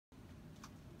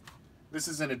This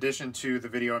is in addition to the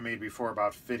video I made before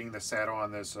about fitting the saddle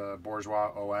on this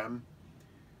Bourgeois OM.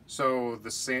 So the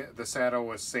saddle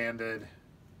was sanded,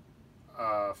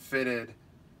 fitted.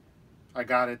 I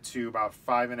got it to about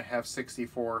 5.5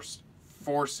 64ths,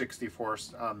 4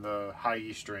 64ths on the high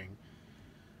E string.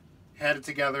 Had it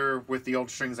together with the old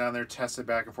strings on there, tested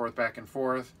back and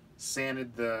forth,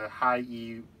 sanded the high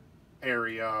E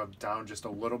area down just a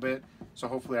little bit. So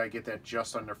hopefully I get that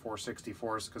just under 4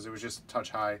 64ths because it was just a touch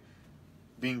high.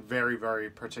 Being very, very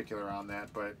particular on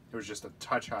that, but it was just a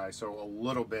touch high, so a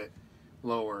little bit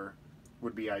lower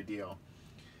would be ideal.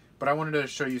 But I wanted to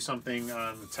show you something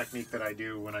on the technique that I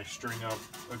do when I string up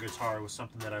a guitar with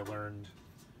something that I learned,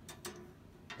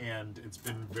 and it's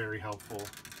been very helpful.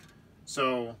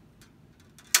 So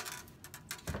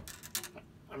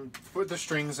I'm put the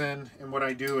strings in, and what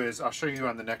I do is, I'll show you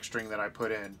on the next string that I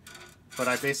put in, but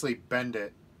I basically bend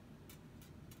it,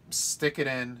 stick it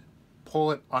in, pull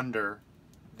it under.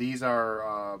 These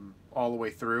are all the way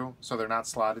through, so they're not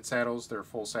slotted saddles, they're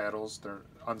full saddles, they're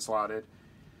unslotted.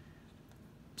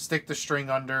 Stick the string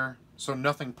under so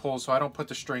nothing pulls, so I don't put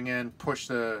the string in, push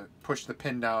the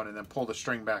pin down, and then pull the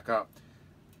string back up.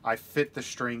 I fit the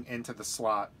string into the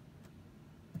slot,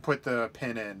 put the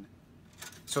pin in,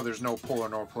 so there's no pull or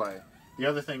no play. The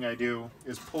other thing I do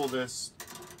is pull this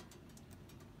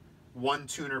 1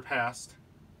 tuner past,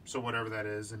 so whatever that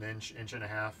is, an inch, inch and a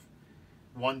half,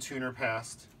 1 tuner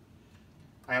past.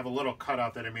 I have a little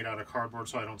cutout that I made out of cardboard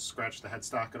so I don't scratch the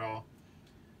headstock at all.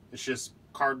 It's just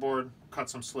cardboard, cut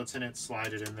some slits in it,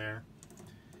 slide it in there.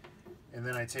 And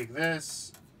then I take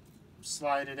this,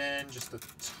 slide it in just a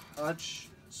touch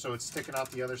so it's sticking out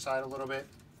the other side a little bit.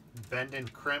 Bend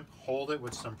and crimp, hold it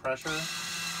with some pressure.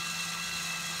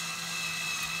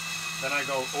 Then I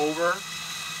go over,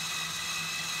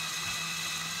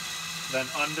 then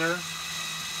under,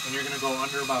 and you're going to go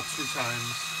under about 2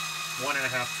 times,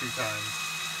 1.5, 2 times,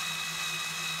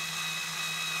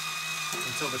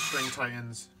 until the string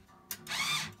tightens.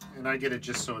 And I get it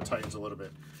just so it tightens a little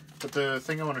bit. But the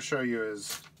thing I want to show you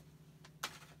is,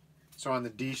 so on the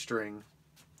D string,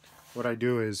 what I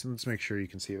do is, let's make sure you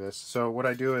can see this. So what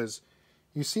I do is,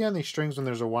 you see on these strings when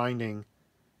there's a winding,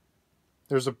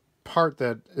 there's a part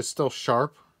that is still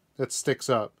sharp that sticks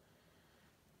up.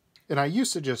 And I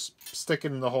used to just stick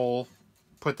it in the hole,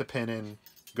 put the pin in,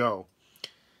 go.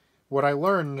 What I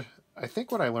learned, I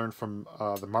think what I learned from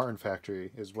the Martin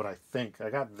factory is what I think. I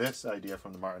got this idea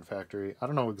from the Martin factory. I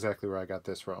don't know exactly where I got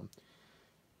this from.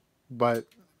 But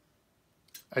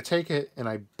I take it and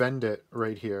I bend it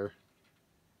right here.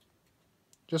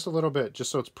 Just a little bit,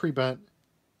 just so it's pre-bent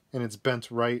and it's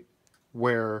bent right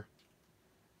where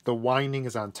the winding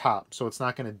is on top. So it's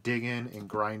not going to dig in and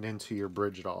grind into your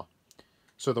bridge at all.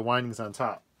 So the winding's on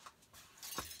top.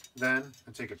 Then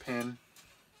I take a pin,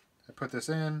 I put this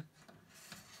in,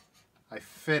 I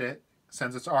fit it.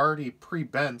 Since it's already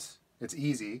pre-bent, it's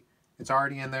easy. It's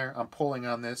already in there. I'm pulling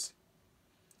on this.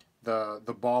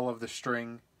 The ball of the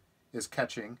string is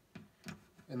catching.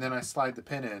 And then I slide the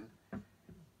pin in,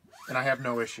 and I have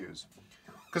no issues.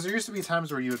 Because there used to be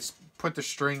times where you would put the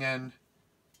string in,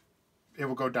 it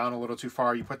would go down a little too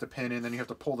far, you put the pin in, then you have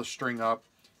to pull the string up,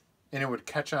 and it would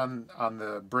catch on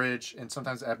the bridge, and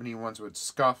sometimes ebony ones would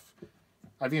scuff.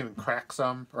 I've even cracked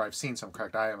some, or I've seen some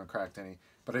cracked. I haven't cracked any,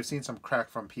 but I've seen some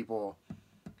crack from people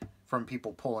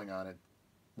pulling on it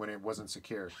when it wasn't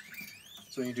secure.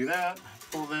 So when you do that,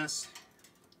 pull this.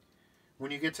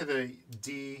 When you get to the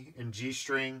D and G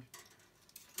string,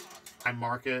 I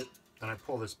mark it, then I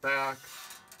pull this back,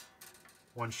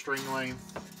 1 string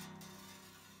length.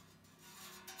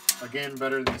 Again,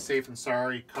 better to be safe than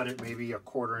sorry. Cut it maybe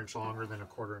 1/4 inch longer than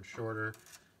 1/4 inch shorter,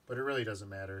 but it really doesn't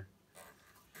matter.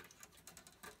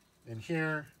 And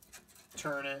here,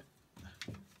 turn it,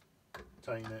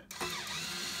 tighten it.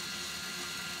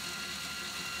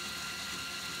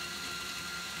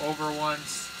 Over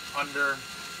once, under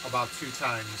about 2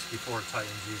 times before it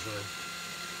tightens usually.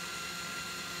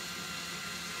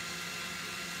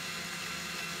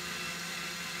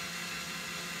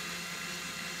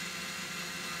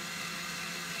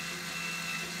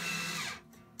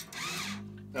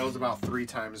 That was about 3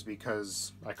 times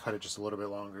because I cut it just a little bit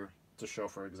longer to show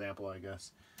for example, I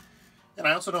guess. And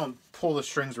I also don't pull the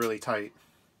strings really tight.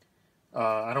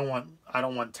 I don't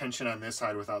want tension on this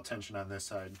side without tension on this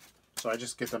side. So I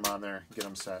just get them on there, get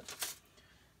them set.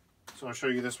 So I'll show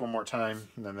you this one more time,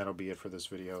 and then that'll be it for this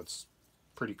video. It's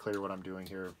pretty clear what I'm doing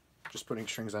here, just putting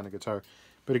strings on a guitar.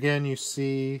 But again, you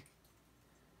see,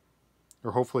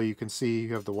 or hopefully you can see,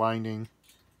 you have the winding.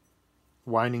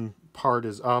 Winding part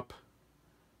is up.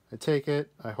 I take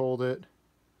it, I hold it,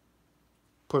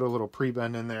 put a little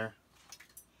pre-bend in there.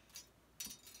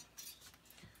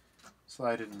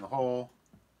 slide it in the hole,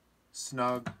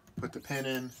 snug, put the pin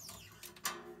in.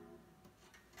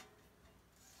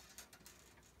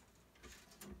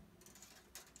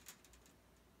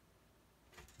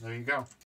 There you go.